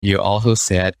You also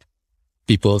said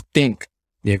people think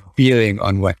they're feeling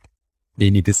on what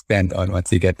they need to spend on once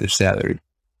they get their salary.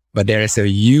 But there is a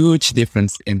huge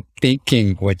difference in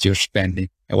thinking what you're spending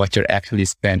and what you're actually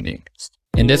spending.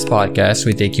 In this podcast,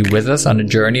 we take you with us on a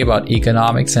journey about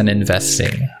economics and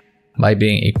investing. By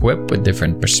being equipped with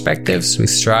different perspectives, we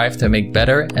strive to make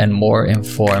better and more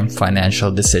informed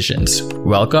financial decisions.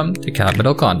 Welcome to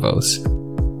Capital Confoes.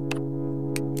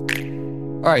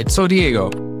 All right, so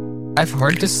Diego, I've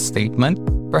heard this statement.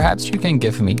 Perhaps you can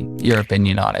give me your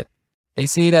opinion on it. They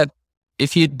say that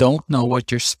if you don't know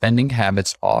what your spending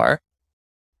habits are,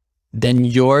 then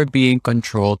you're being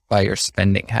controlled by your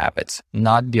spending habits,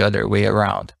 not the other way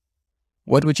around.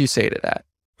 What would you say to that?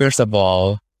 First of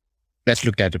all, let's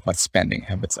look at what spending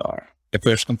habits are. The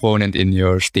first component in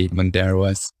your statement there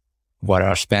was, what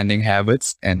are spending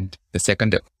habits? And the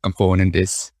second component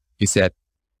is, you said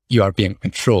you are being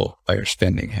controlled by your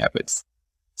spending habits.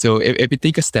 So if you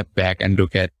take a step back and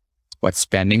look at what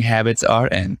spending habits are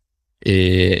and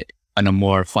on a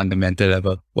more fundamental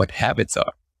level, what habits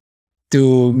are.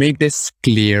 To make this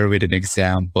clear with an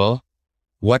example,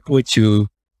 what would you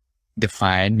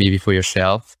define maybe for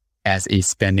yourself as a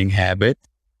spending habit,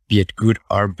 be it good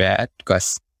or bad?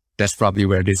 Because that's probably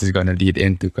where this is going to lead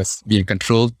into, because being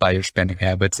controlled by your spending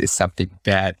habits is something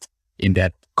bad in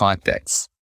that context.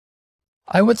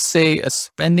 I would say a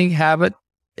spending habit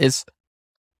is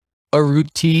a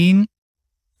routine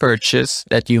purchase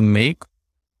that you make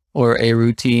or a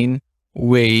routine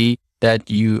way that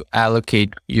you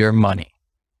allocate your money.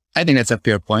 I think that's a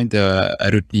fair point. A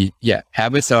routine. Yeah.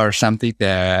 Habits are something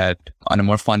that on a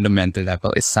more fundamental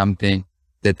level is something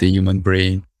that the human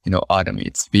brain,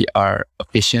 automates. We are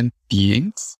efficient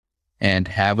beings, and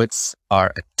habits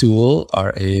are a tool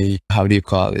or how do you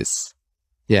call this?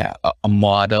 Yeah. A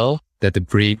model that the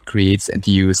brain creates and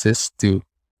uses to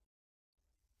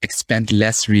expend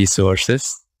less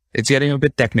resources. It's getting a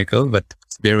bit technical, but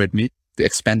bear with me. To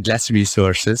expend less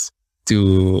resources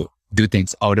to do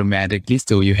things automatically,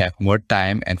 so you have more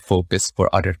time and focus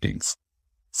for other things.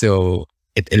 So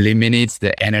it eliminates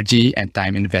the energy and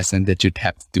time investment that you'd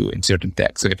have to do in certain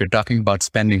tasks. So if you're talking about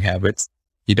spending habits,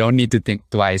 you don't need to think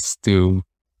twice to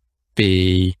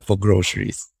pay for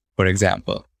groceries, for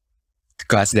example,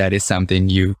 because that is something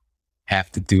you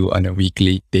have to do on a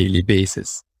weekly, daily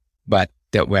basis. But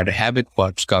where the habit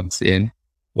part comes in,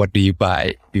 what do you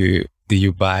buy? Do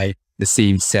you buy the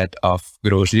same set of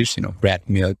groceries, bread,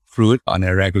 milk, fruit on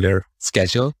a regular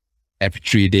schedule every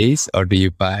 3 days? Or do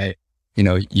you buy,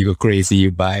 you go crazy,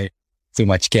 you buy so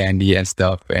much candy and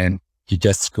stuff and you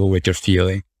just go with your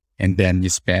feeling and then you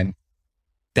spend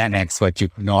 10x what you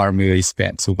normally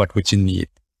spend. So what would you need?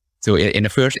 So in the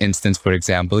first instance, for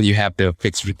example, you have the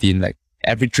fixed routine, like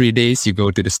every 3 days you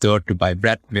go to the store to buy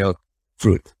bread, milk,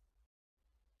 fruit.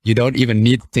 You don't even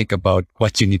need to think about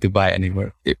what you need to buy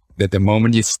anymore. That the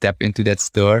moment you step into that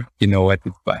store, you know what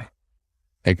to buy,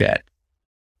 like that.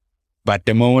 But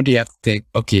the moment you have to think,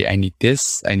 okay, I need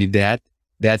this, I need that,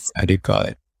 that's, how do you call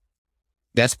it?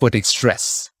 That's putting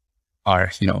stress or,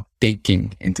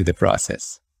 thinking into the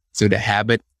process. So the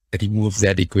habit removes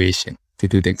that equation to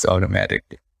do things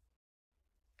automatically.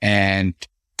 And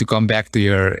to come back to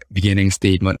your beginning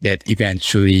statement that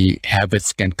eventually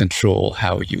habits can control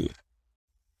how you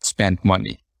spend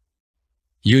money.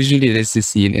 Usually this is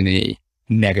seen in a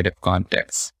negative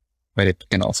context, but it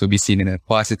can also be seen in a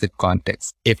positive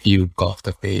context if you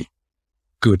cultivate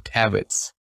good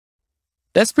habits.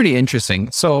 That's pretty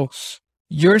interesting. So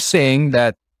you're saying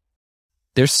that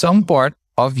there's some part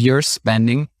of your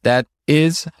spending that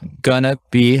is gonna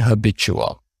be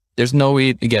habitual. There's no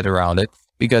way to get around it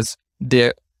because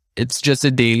it's just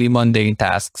the daily mundane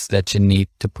tasks that you need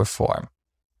to perform.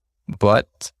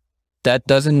 But that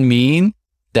doesn't mean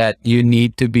that you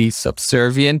need to be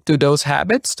subservient to those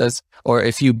habits. Or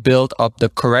if you build up the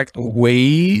correct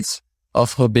ways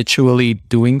of habitually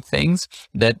doing things,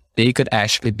 that they could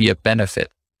actually be a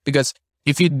benefit. Because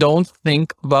if you don't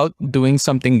think about doing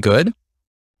something good,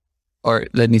 or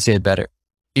let me say it better,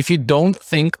 if you don't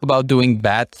think about doing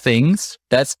bad things,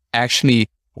 that's actually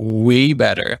way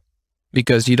better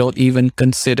because you don't even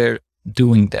consider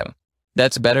doing them.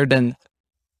 That's better than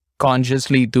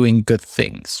consciously doing good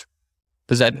things.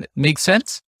 Does that make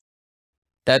sense?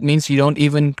 That means you don't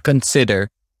even consider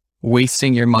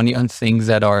wasting your money on things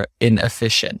that are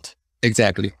inefficient.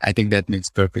 Exactly. I think that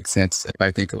makes perfect sense if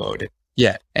I think about it.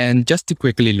 Yeah. And just to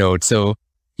quickly load. So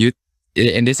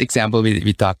in this example,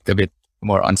 we talked a bit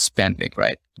more on spending,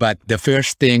 right? But the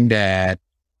first thing that,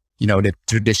 the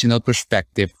traditional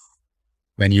perspective,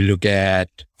 when you look at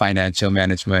financial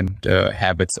management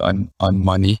habits on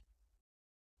money,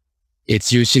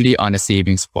 it's usually on a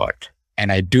savings part.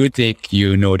 And I do think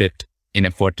you noted an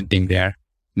important thing there.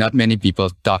 Not many people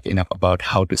talk enough about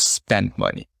how to spend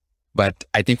money. But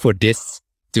I think for this,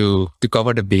 to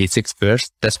cover the basics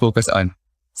first, let's focus on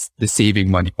the saving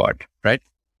money part, right?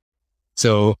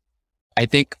 So I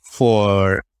think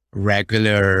for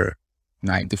regular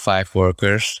 9 to 5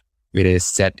 workers with a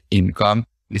set income,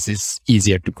 this is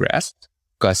easier to grasp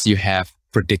because you have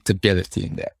predictability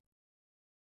in there.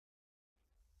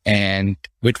 And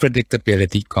with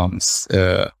predictability comes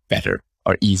better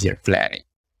or easier planning.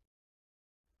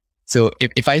 So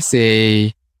if I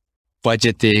say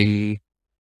budgeting,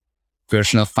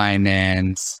 personal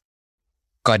finance,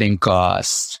 cutting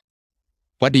costs,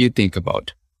 what do you think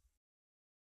about?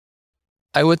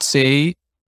 I would say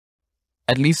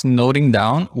at least noting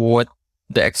down what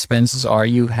the expenses are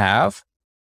you have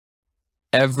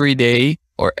every day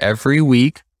or every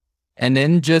week, and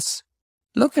then just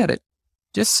look at it.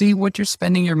 Just see what you're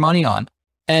spending your money on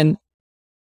and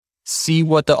see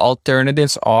what the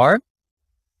alternatives are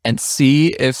and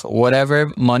see if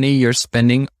whatever money you're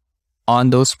spending on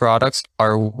those products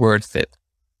are worth it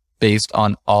based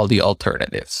on all the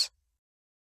alternatives.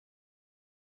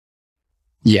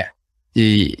 Yeah,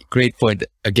 great point.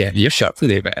 Again, you're sharp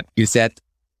today, man. You said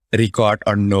record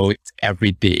or note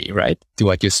every day, right? To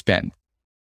what you spend.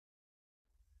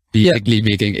 Basically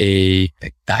making a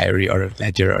diary or a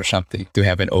ledger or something to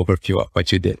have an overview of what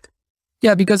you did.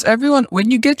 Yeah, because everyone, when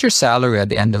you get your salary at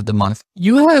the end of the month,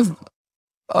 you have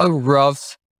a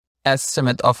rough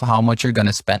estimate of how much you're going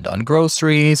to spend on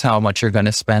groceries, how much you're going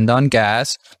to spend on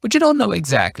gas, but you don't know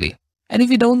exactly. And if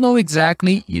you don't know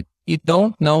exactly, you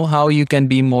don't know how you can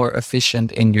be more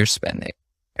efficient in your spending.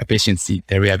 Efficiency,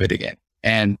 there we have it again.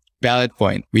 And valid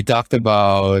point. We talked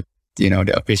about,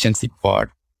 the efficiency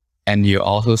part. And you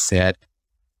also said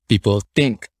people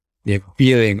think they're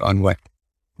feeling on what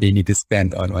they need to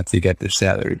spend on once they get their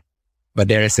salary. But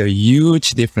there is a huge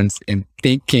difference in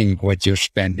thinking what you're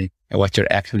spending and what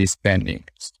you're actually spending.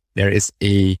 There is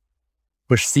a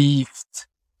perceived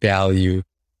value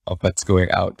of what's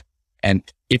going out. And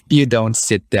if you don't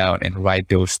sit down and write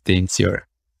those things, your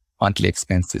monthly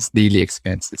expenses, daily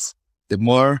expenses, the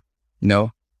more,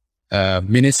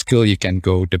 minuscule you can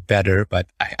go, the better. But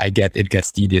I get it gets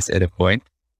tedious at a point.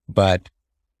 But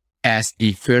as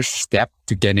a first step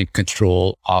to getting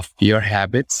control of your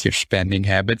habits, your spending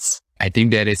habits, I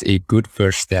think that is a good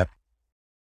first step.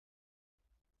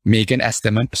 Make an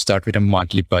estimate, start with a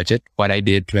monthly budget. What I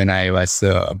did when I was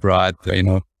abroad,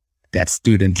 that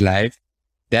student life,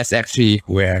 that's actually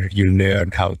where you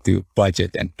learn how to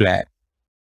budget and plan.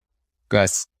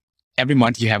 Because every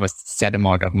month you have a set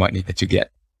amount of money that you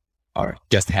get or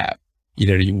just have.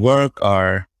 Either you work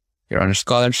or you're on a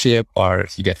scholarship or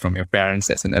you get from your parents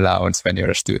as an allowance when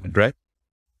you're a student, right?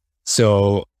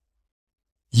 So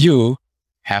you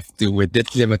have to, with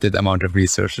this limited amount of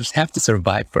resources, have to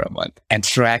survive for a month. And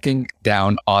tracking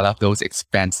down all of those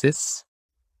expenses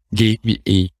gave me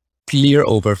a clear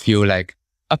overview like,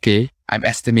 okay, I'm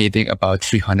estimating about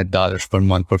 $300 per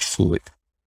month for food.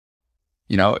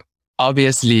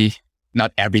 Obviously,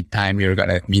 not every time you're going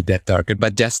to meet that target,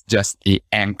 but just an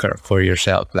anchor for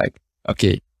yourself. Like,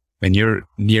 okay, when you're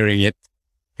nearing it,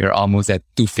 you're almost at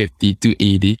 250,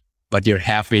 280, but you're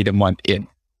halfway the month in.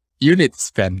 You need to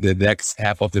spend the next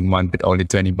half of the month with only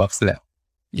 $20 left.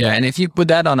 Yeah. And if you put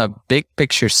that on a big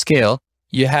picture scale,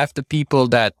 you have the people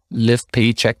that live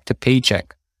paycheck to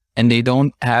paycheck and they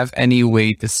don't have any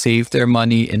way to save their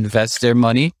money, invest their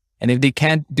money. And if they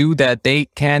can't do that, they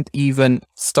can't even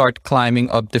start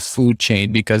climbing up the food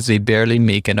chain because they barely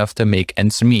make enough to make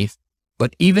ends meet.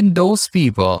 But even those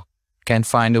people can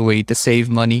find a way to save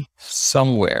money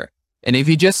somewhere. And if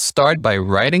you just start by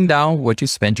writing down what you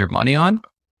spend your money on,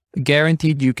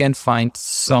 guaranteed you can find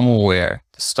somewhere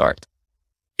to start.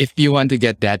 If you want to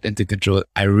get that into control,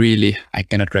 I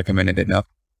cannot recommend it enough.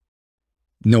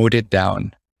 Note it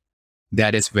down.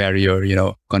 That is where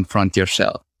you're, confront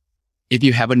yourself. If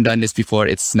you haven't done this before,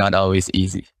 it's not always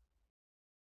easy.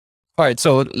 All right.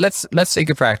 So let's take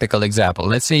a practical example.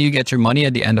 Let's say you get your money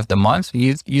at the end of the month.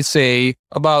 You say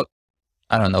about,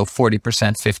 40%,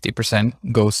 50%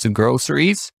 goes to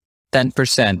groceries,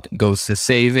 10% goes to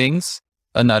savings,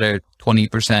 another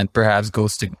 20% perhaps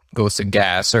goes to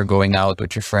gas or going out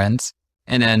with your friends.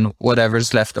 And then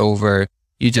whatever's left over,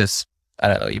 you just,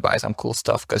 you buy some cool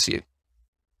stuff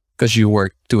because you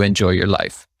work to enjoy your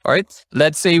life. All right.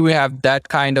 Let's say we have that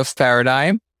kind of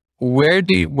paradigm. Where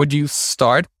would you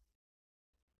start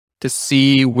to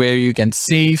see where you can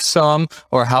save some,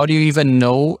 or how do you even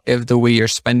know if the way you're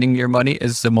spending your money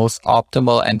is the most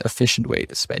optimal and efficient way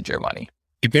to spend your money?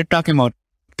 If you're talking about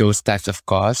those types of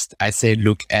costs, I say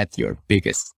look at your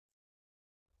biggest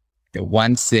the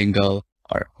one single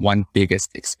or one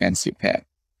biggest expense you have.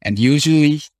 And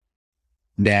usually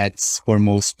that's for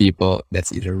most people,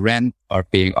 that's either rent or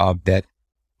paying off that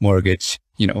mortgage,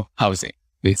 housing,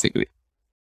 basically.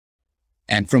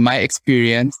 And from my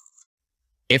experience,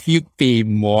 if you pay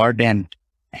more than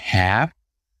half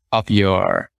of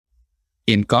your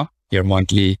income, your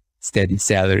monthly steady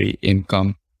salary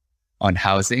income on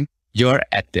housing, you're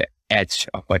at the edge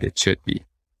of what it should be.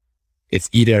 It's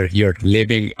either you're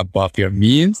living above your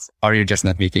means or you're just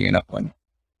not making enough money.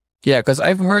 Yeah, because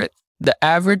I've heard the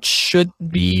average should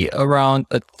be around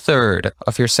a third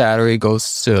of your salary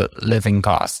goes to living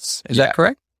costs. Is that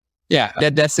correct? Yeah,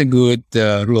 that's a good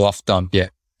rule of thumb. Yeah,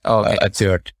 Okay. a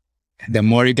third. The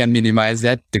more you can minimize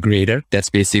that, the greater. That's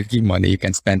basically money you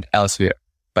can spend elsewhere.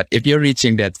 But if you're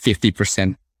reaching that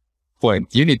 50%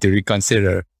 point, you need to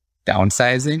reconsider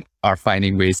downsizing or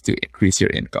finding ways to increase your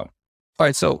income. All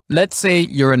right. So let's say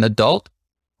you're an adult.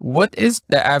 What is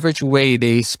the average way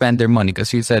they spend their money?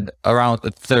 Because you said around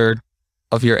a third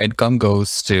of your income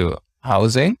goes to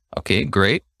housing. Okay,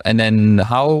 great. And then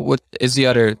what is the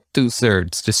other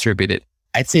 2/3 distributed?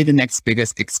 I'd say the next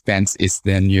biggest expense is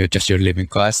then your living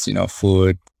costs,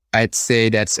 food. I'd say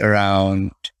that's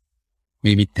around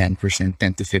maybe 10%,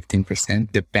 10 to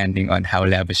 15%, depending on how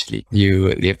lavishly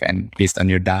you live and based on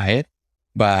your diet.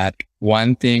 But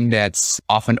one thing that's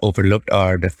often overlooked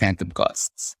are the phantom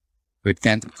costs. With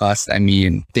phantom costs, I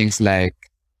mean things like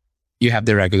you have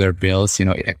the regular bills,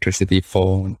 electricity,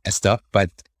 phone and stuff, but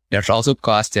there's also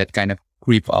costs that kind of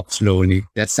creep up slowly.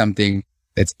 That's something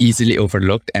that's easily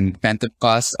overlooked, and phantom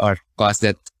costs are costs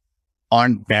that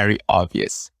aren't very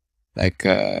obvious, like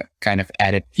kind of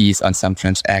added fees on some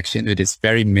transaction. It is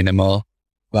very minimal,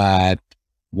 but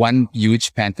one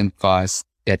huge phantom cost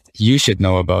that you should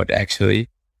know about actually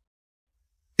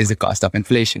is the cost of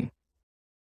inflation.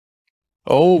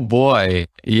 Oh boy.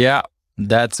 Yeah,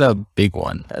 that's a big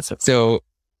one. So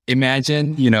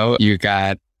imagine, you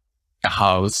got a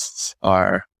house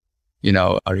or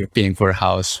you're paying for a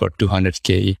house for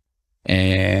 200K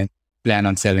and plan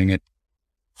on selling it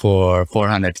for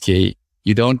 400K.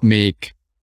 You don't make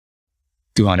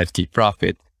 200K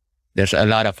profit. There's a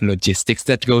lot of logistics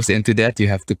that goes into that. You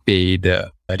have to pay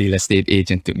the real estate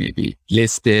agent to maybe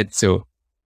list it. So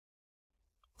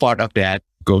part of that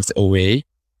goes away.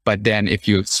 But then if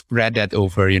you spread that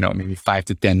over, maybe 5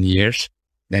 to 10 years,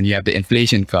 then you have the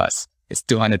inflation cost. It's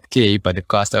 200K, but the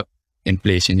cost of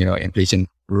inflation, inflation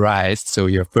rise. So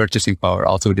your purchasing power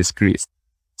also decreased.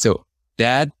 So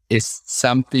that is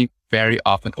something very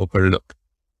often overlooked,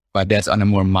 but that's on a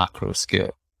more macro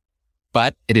scale.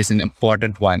 But it is an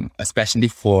important one, especially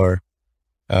for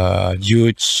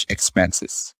huge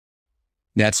expenses.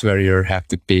 That's where you have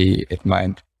to pay it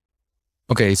mind.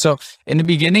 Okay, so in the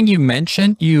beginning, you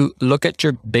mentioned you look at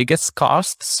your biggest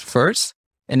costs first,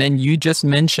 and then you just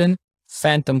mentioned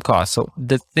phantom costs. So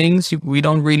the things we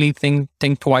don't really think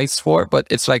twice for, but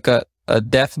it's like a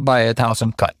death by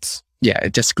 1,000 cuts. Yeah,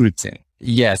 it just creeps in.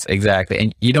 Yes, exactly.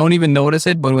 And you don't even notice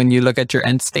it, but when you look at your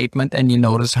end statement and you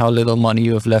notice how little money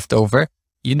you have left over,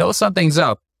 you know something's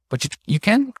up, but you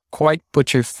can't quite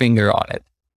put your finger on it.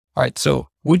 All right, so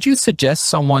would you suggest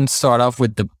someone start off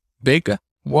with the big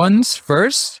ones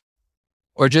first,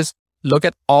 or just look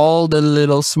at all the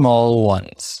little small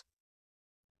ones?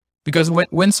 Because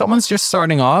when someone's just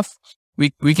starting off,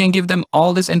 we can give them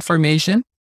all this information,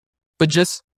 but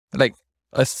just like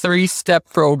a 3-step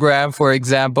program, for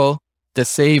example, to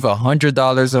save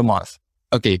 $100 a month.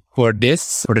 Okay, for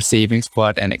the savings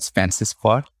part and expenses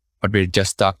part, what we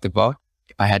just talked about,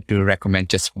 if I had to recommend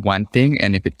just one thing,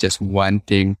 and if it's just one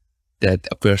thing that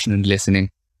a person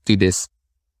listening to this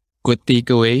could take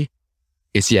away,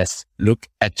 is yes, look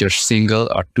at your single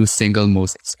or 2 single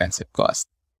most expensive costs.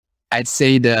 I'd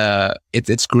say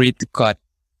it's great to cut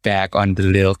back on the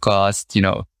little costs,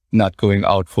 not going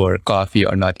out for coffee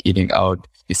or not eating out.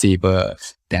 You save a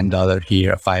 $10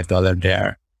 here, a $5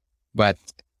 there. But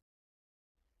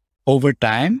over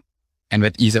time and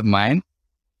with ease of mind,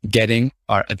 getting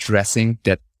or addressing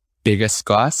that biggest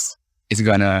cost is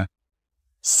gonna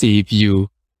save you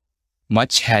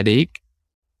much headache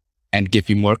and give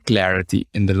you more clarity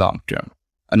in the long term.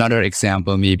 Another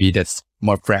example maybe that's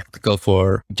more practical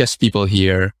for just people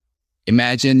here.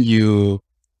 Imagine you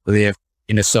live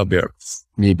in the suburbs.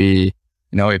 Maybe,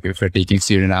 if you're taking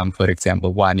Suriname, for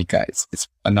example, Wanica, it's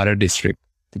another district.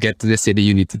 To get to the city,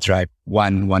 you need to drive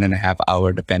 1.5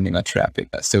 hours depending on traffic.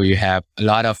 So you have a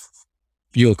lot of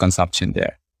fuel consumption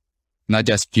there. Not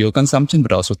just fuel consumption,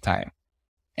 but also time.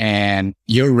 And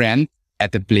your rent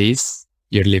at the place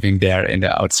you're living there in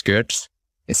the outskirts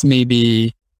is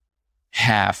maybe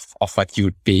half of what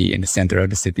you'd pay in the center of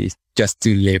the city just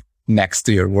to live next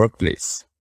to your workplace.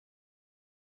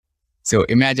 So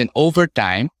imagine over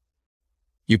time,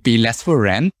 you pay less for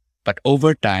rent, but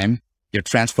over time, your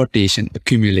transportation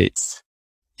accumulates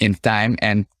in time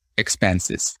and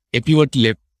expenses. If you were to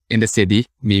live in the city,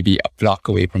 maybe a block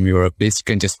away from your workplace, you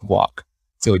can just walk.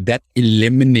 So that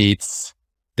eliminates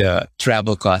the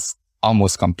travel costs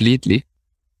almost completely,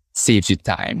 saves you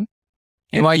time.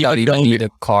 And why you don't need a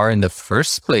car in the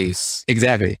first place?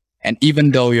 Exactly. And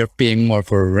even though you're paying more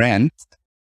for rent,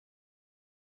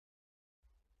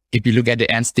 if you look at the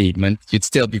end statement, you'd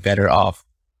still be better off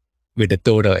with the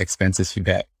total expenses you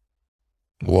have.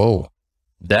 Whoa,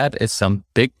 that is some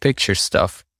big picture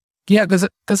stuff. Yeah,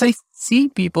 because I see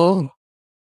people,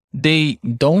 they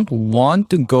don't want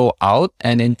to go out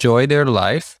and enjoy their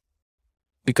life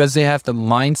because they have the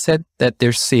mindset that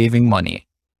they're saving money.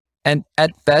 And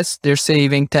at best, they're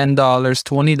saving $10,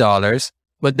 $20.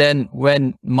 But then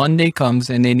when Monday comes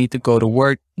and they need to go to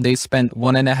work, they spend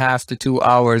 1.5 to 2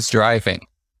 hours driving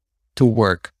to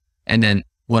work. And then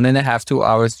 1.5, 2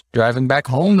 hours driving back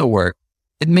home to work.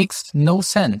 It makes no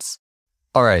sense.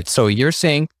 All right. So you're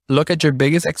saying, look at your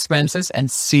biggest expenses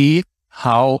and see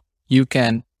how you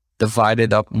can divide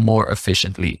it up more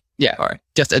efficiently. Yeah. All right.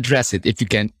 Just address it. If you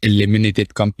can eliminate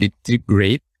it completely,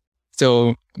 great.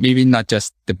 So maybe not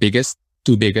just the biggest,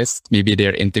 two biggest, maybe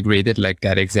they're integrated like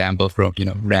that example from,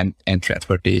 rent and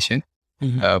transportation.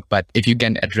 But if you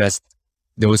can address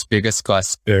those biggest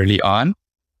costs early on,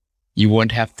 you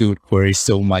won't have to worry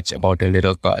so much about the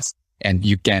little cost and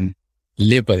you can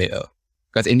live a little.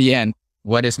 Because in the end,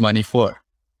 what is money for?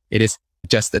 It is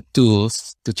just the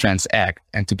tools to transact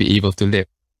and to be able to live,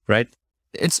 right?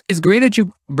 It's great that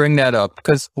you bring that up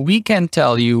because we can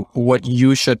tell you what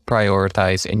you should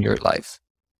prioritize in your life.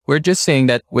 We're just saying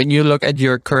that when you look at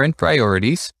your current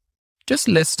priorities, just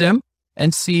list them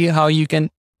and see how you can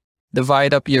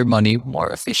divide up your money more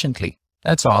efficiently.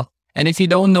 That's all. And if you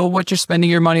don't know what you're spending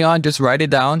your money on, just write it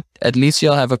down. At least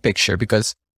you'll have a picture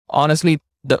because honestly,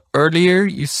 the earlier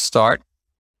you start,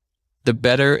 the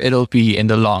better it'll be in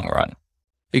the long run.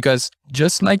 Because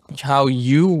just like how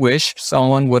you wish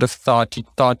someone would have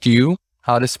taught you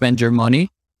how to spend your money,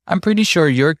 I'm pretty sure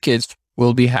your kids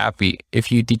will be happy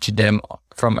if you teach them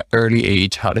from an early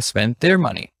age how to spend their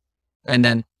money. And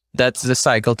then that's the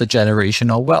cycle to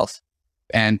generational wealth.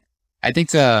 And I think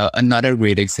another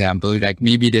great example, like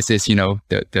maybe this is,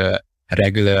 the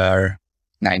regular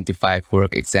 9 to 5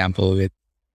 work example with,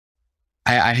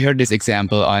 I heard this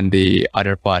example on the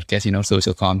other podcast,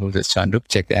 Social Confoes with Chandrup.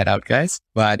 Check that out, guys.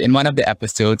 But in one of the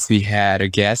episodes, we had a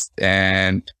guest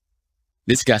and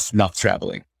this guest loved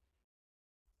traveling.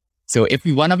 So if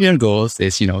one of your goals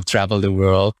is, travel the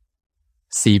world,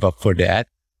 save up for that,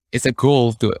 it's a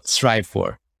goal to strive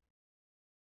for.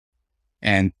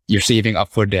 And you're saving up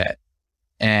for that.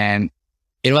 And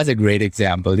it was a great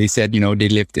example. They said, they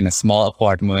lived in a small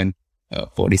apartment,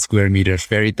 40 square meters,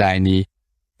 very tiny.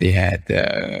 They had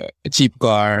a cheap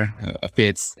car, a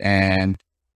Fitz, and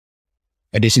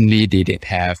additionally, they didn't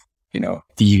have,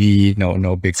 TV,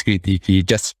 no big screen TV,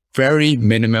 just very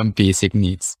minimum basic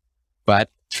needs. But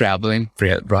traveling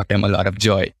brought them a lot of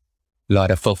joy, a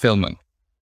lot of fulfillment.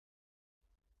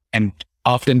 And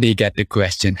often they get the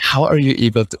question, how are you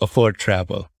able to afford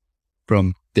travel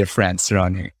from their friends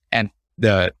surrounding? And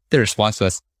the response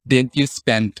was, didn't you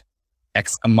spend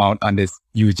X amount on this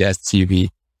huge SUV?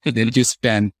 Didn't you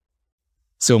spend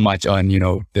so much on,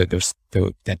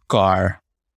 that car?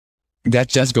 That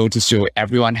just goes to show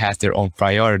everyone has their own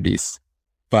priorities,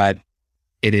 but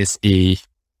it is a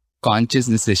conscious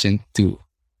decision to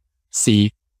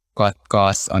cut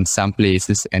costs on some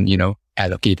places and,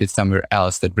 allocate it somewhere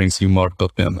else that brings you more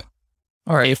fulfillment.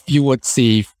 All right. If you would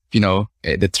save,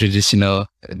 the traditional,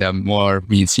 the more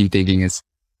mainstream thinking is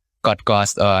cut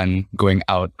costs on going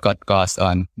out, cut costs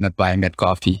on not buying that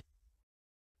coffee.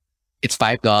 It's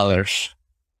 $5,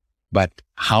 but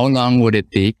how long would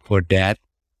it take for that,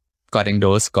 cutting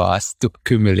those costs to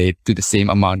accumulate to the same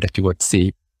amount that you would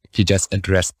save if you just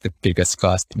address the biggest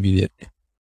cost immediately?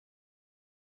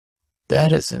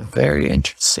 That is very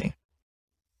interesting.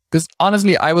 Because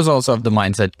honestly, I was also of the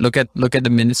mindset, look at the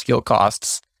minuscule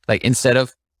costs. Like instead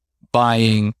of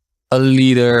buying a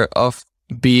liter of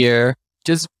beer,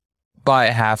 just buy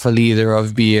half a liter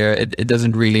of beer. It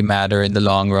doesn't really matter in the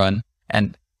long run.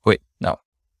 And wait, no,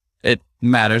 it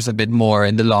matters a bit more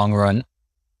in the long run.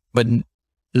 But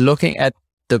looking at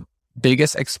the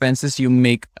biggest expenses you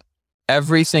make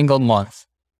every single month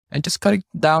and just cutting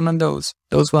down on those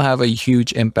will have a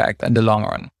huge impact in the long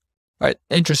run. All right,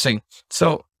 interesting.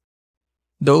 So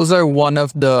those are one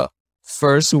of the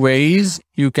first ways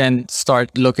you can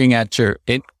start looking at your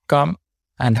income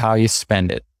and how you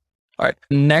spend it. All right.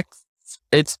 Next,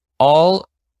 it's all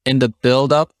in the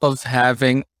buildup of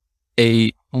having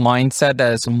a mindset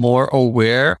that is more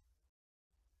aware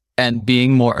and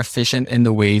being more efficient in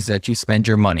the ways that you spend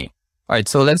your money. All right.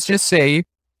 So let's just say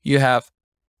you have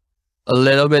a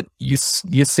little bit, you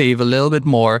save a little bit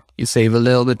more, you save a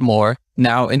little bit more.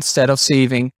 Now, instead of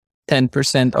saving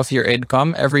 10% of your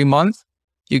income every month,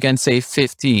 you can save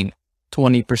 15,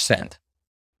 20%.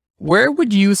 Where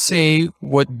would you say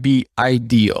would be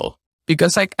ideal?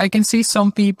 Because I can see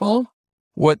some people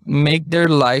would make their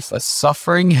life a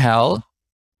suffering hell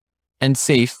and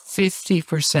save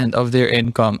 50% of their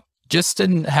income just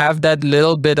to have that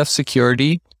little bit of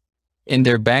security in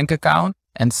their bank account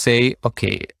and say,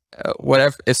 okay,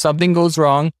 whatever, if something goes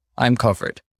wrong, I'm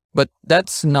covered. But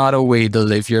that's not a way to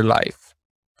live your life.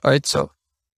 All right. So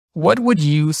what would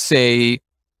you say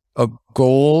a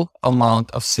goal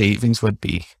amount of savings would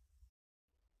be?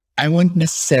 I won't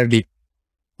necessarily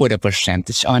put a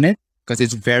percentage on it because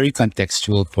it's very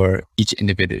contextual for each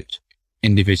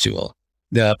individual.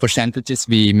 The percentages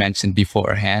we mentioned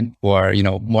beforehand were,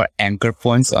 more anchor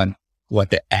points on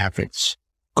what the average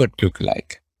could look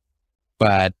like.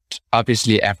 But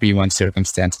obviously everyone's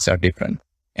circumstances are different.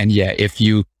 And yeah, if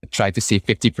you try to save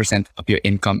 50% of your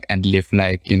income and live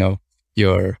like,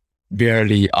 you're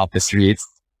barely off the streets,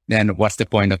 then what's the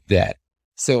point of that?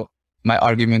 So my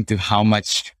argument to how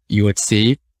much you would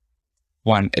save,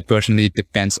 one, it personally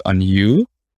depends on you,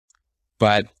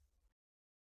 but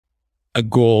a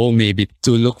goal maybe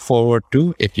to look forward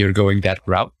to if you're going that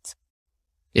route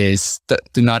is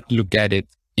to not look at it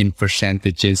in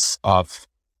percentages of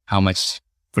how much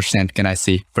percent can I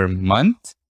save per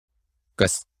month?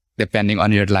 Because depending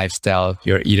on your lifestyle,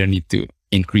 you either need to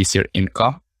increase your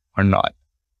income or not.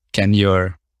 Can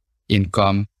your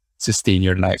income sustain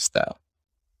your lifestyle?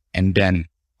 And then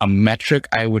a metric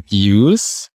I would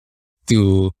use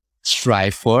to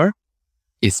strive for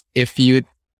is if you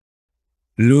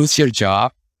lose your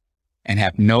job and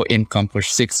have no income for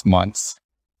 6 months,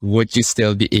 would you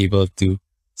still be able to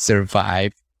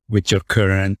survive with your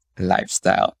current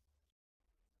lifestyle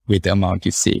with the amount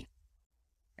you save?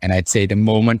 And I'd say the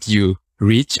moment you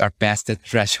reach or pass that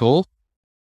threshold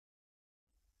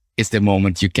is the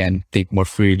moment you can think more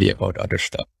freely about other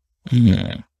stuff.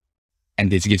 Mm-hmm.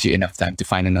 And this gives you enough time to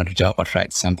find another job or try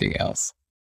something else.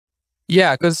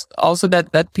 Yeah, because also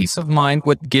that peace of mind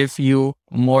would give you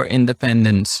more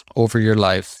independence over your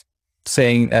life,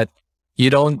 saying that you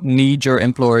don't need your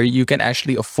employer. You can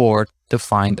actually afford to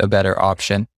find a better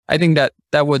option. I think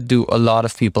that would do a lot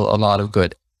of people a lot of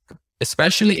good,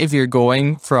 especially if you're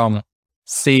going from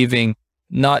saving,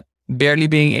 not barely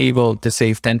being able to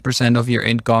save 10% of your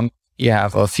income. You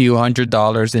have a few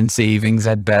 $100s in savings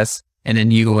at best. And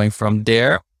then you going from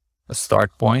there, a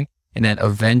start point, and then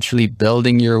eventually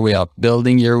building your way up.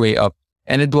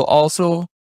 And it will also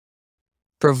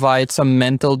provide some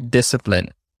mental discipline.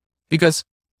 Because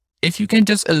if you can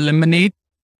just eliminate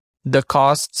the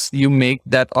costs you make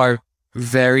that are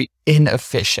very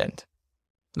inefficient,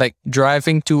 like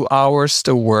driving 2 hours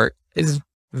to work is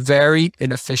very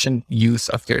inefficient use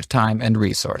of your time and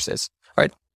resources,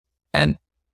 right? And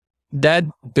that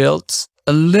builds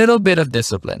a little bit of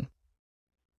discipline.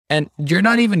 And you're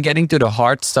not even getting to the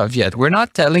hard stuff yet. We're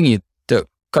not telling you to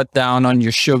cut down on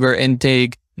your sugar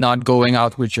intake, not going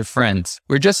out with your friends.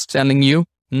 We're just telling you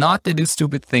not to do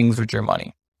stupid things with your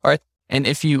money. All right. And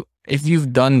if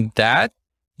you've done that,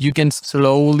 you can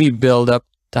slowly build up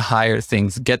to higher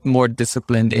things, get more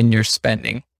disciplined in your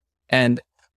spending. And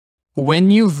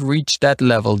when you've reached that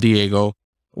level, Diego,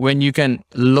 when you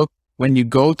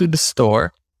go to the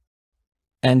store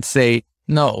and say,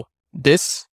 no,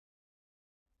 this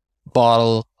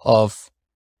bottle of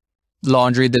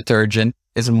laundry detergent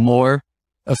is more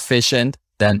efficient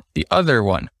than the other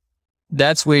one.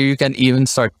 That's where you can even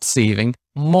start saving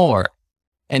more.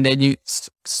 And then you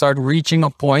start reaching a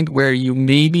point where you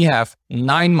maybe have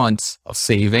 9 months of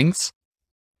savings.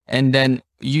 And then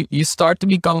you start to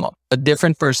become a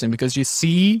different person because you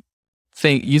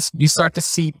start to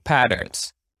see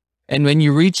patterns. And when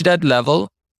you reach that level,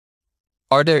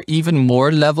 are there even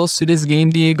more levels to this game,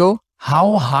 Diego?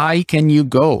 How high can you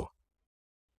go?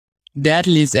 That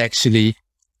leads actually.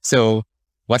 So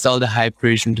what's all the hype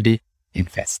recently?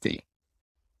 Investing,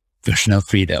 personal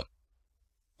freedom,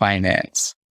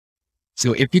 finance.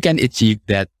 So if you can achieve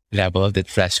that level, the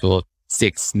threshold,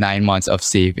 6-9 months of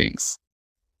savings,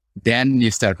 then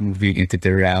you start moving into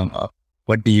the realm of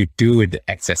what do you do with the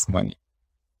excess money?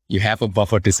 You have a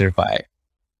buffer to survive.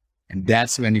 And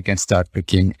that's when you can start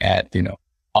looking at,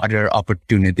 other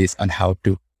opportunities on how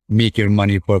to make your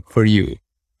money work for you.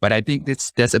 But I think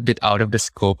that's a bit out of the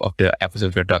scope of the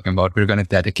episode we're talking about. We're going to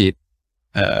dedicate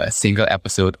a single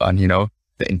episode on, the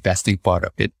investing part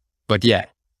of it. But yeah,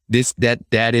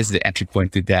 that is the entry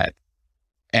point to that.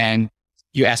 And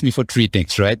you asked me for three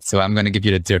things, right? So I'm going to give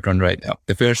you the third one right now.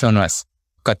 The first one was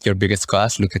cut your biggest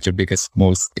cost, look at your biggest,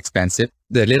 most expensive.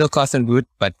 The little costs are good,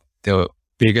 but the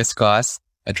biggest cost,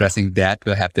 addressing that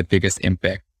will have the biggest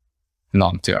impact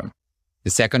long term.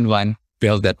 The second one,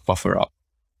 build that buffer up.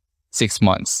 6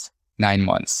 months, 9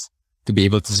 months to be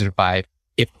able to survive.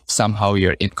 If somehow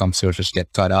your income sources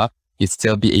get cut off, you'd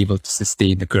still be able to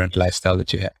sustain the current lifestyle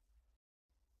that you have.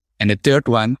 And the third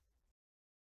one,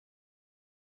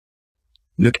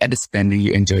 look at the spending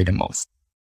you enjoy the most.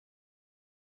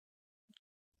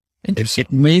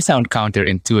 It may sound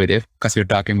counterintuitive because we're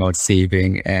talking about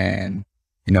saving and,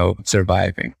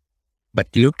 surviving. But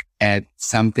look at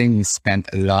something you spent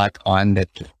a lot on that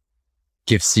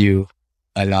gives you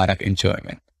a lot of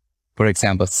enjoyment. For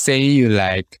example, say you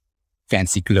like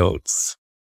fancy clothes.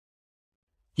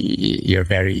 You're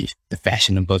the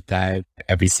fashionable type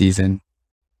every season.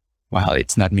 While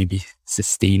it's not maybe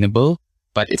sustainable,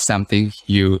 but it's something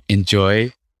you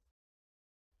enjoy,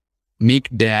 make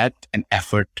that an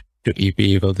effort to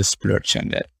be able to splurge on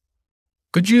that.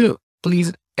 Could you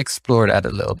please explore that a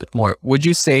little bit more? Would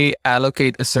you say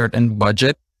allocate a certain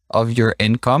budget of your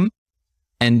income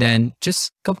and then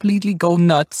just completely go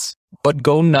nuts, but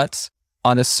go nuts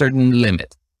on a certain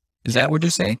limit? Is that what you're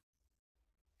saying?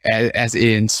 As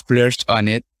in splurge on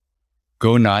it,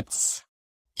 go nuts.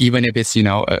 Even if it's, a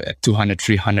 $200,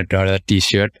 $300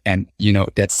 t-shirt and,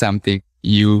 that's something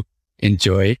you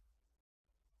enjoy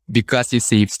because you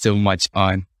save so much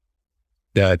on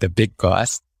the big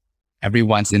cost every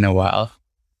once in a while,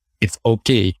 it's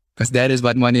okay because that is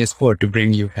what money is for, to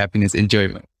bring you happiness,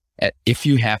 enjoyment. If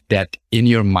you have that in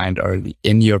your mind early,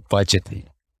 in your budgeting,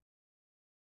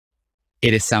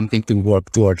 it is something to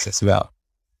work towards as well.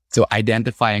 So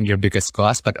identifying your biggest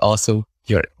cost, but also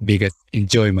your biggest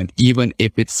enjoyment, even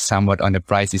if it's somewhat on the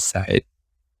pricey side,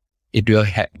 it will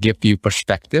give you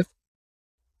perspective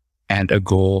and a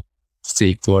goal to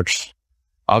stay towards.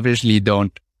 Obviously,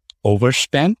 don't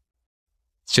overspend.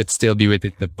 Should still be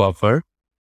within the buffer,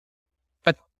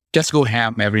 but just go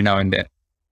ham every now and then.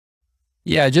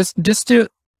 Yeah, just to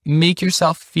make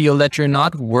yourself feel that you're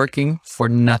not working for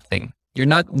nothing. You're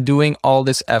not doing all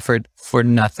this effort for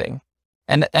nothing.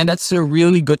 And that's a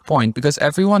really good point because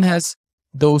everyone has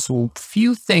those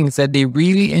few things that they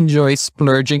really enjoy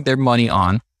splurging their money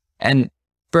on. And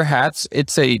perhaps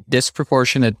it's a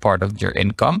disproportionate part of your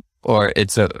income or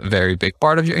it's a very big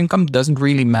part of your income, doesn't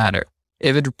really matter.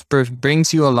 If it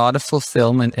brings you a lot of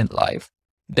fulfillment in life,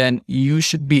 then you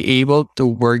should be able to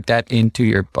work that into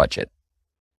your budget.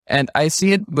 And I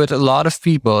see it with a lot of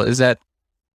people is that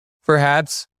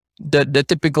perhaps the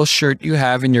typical shirt you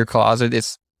have in your closet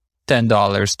is $10,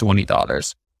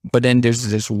 $20. But then there's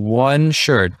this one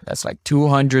shirt that's like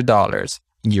 $200.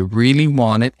 You really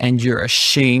want it and you're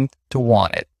ashamed to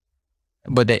want it.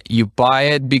 But then you buy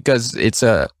it because it's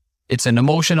an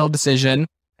emotional decision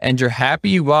and you're happy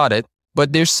you bought it.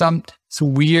 But there's some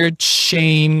weird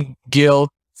shame,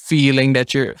 guilt feeling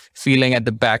that you're feeling at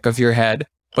the back of your head.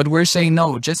 But we're saying,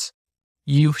 no,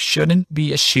 you shouldn't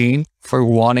be ashamed for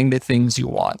wanting the things you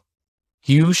want.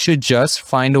 You should just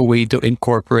find a way to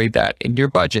incorporate that in your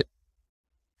budget.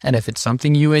 And if it's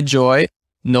something you enjoy,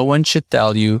 no one should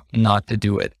tell you not to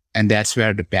do it. And that's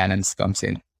where the balance comes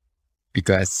in.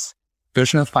 Because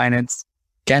personal finance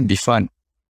can be fun.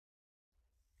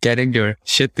 Getting your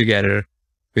shit together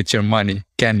with your money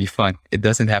can be fun. It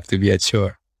doesn't have to be a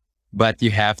chore. But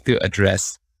you have to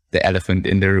address the elephant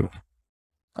in the room.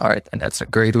 All right. And that's a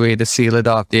great way to seal it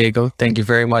off, Diego. Thank you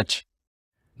very much.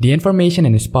 The information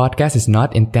in this podcast is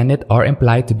not intended or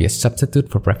implied to be a substitute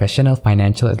for professional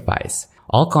financial advice.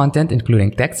 All content,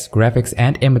 including text, graphics,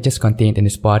 and images contained in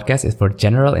this podcast is for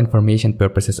general information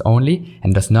purposes only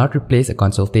and does not replace a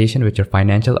consultation with your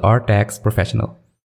financial or tax professional.